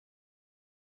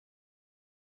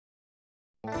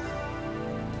Well,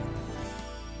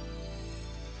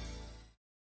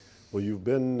 you've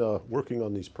been working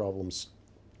on these problems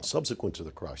subsequent to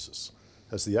the crisis.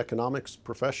 Has the economics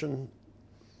profession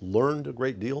learned a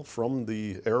great deal from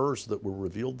the errors that were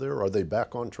revealed there? Are they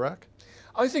back on track?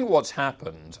 I think what's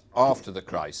happened after the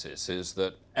crisis is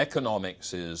that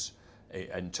economics is,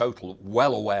 in total,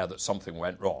 well aware that something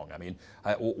went wrong. I mean,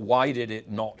 why did it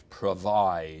not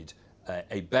provide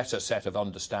a better set of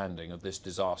understanding of this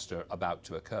disaster about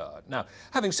to occur? Now,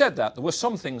 having said that, there were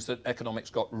some things that economics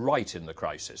got right in the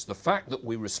crisis. The fact that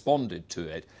we responded to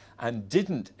it and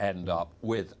didn't end up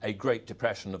with a Great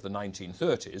Depression of the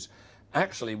 1930s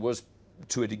actually was,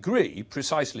 to a degree,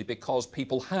 precisely because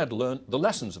people had learned the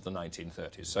lessons of the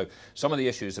 1930s. So some of the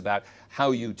issues about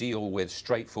how you deal with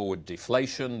straightforward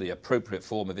deflation, the appropriate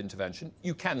form of intervention,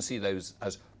 you can see those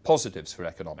as positives for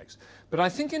economics. But I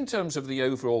think in terms of the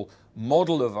overall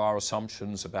model of our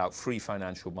assumptions about free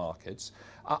financial markets,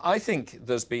 I think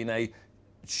there's been a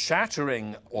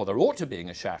shattering, or there ought to be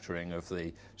a shattering, of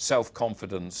the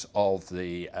self-confidence of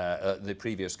the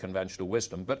previous conventional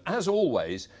wisdom. But as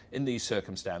always in these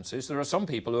circumstances, there are some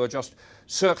people who are just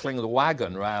circling the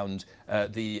wagon around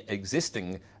the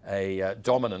existing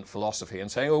dominant philosophy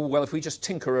and saying, oh, well, if we just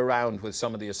tinker around with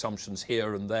some of the assumptions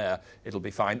here and there, it'll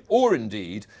be fine. Or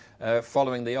indeed,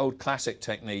 following the old classic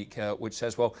technique, which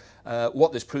says, well,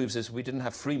 what this proves is we didn't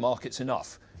have free markets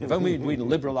enough. If only we'd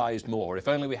liberalised more, if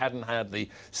only we hadn't had the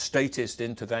statist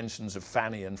interventions of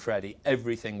Fannie and Freddie,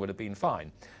 everything would have been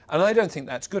fine. And I don't think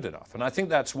that's good enough. And I think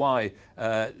that's why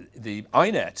the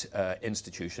INET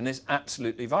institution is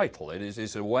absolutely vital. It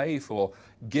is a way for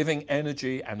giving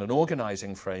energy and an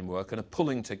organising framework and a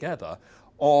pulling together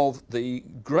of the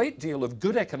great deal of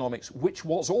good economics which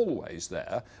was always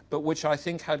there, but which I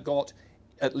think had got,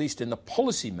 at least in the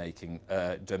policy-making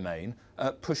domain,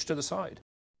 pushed to the side.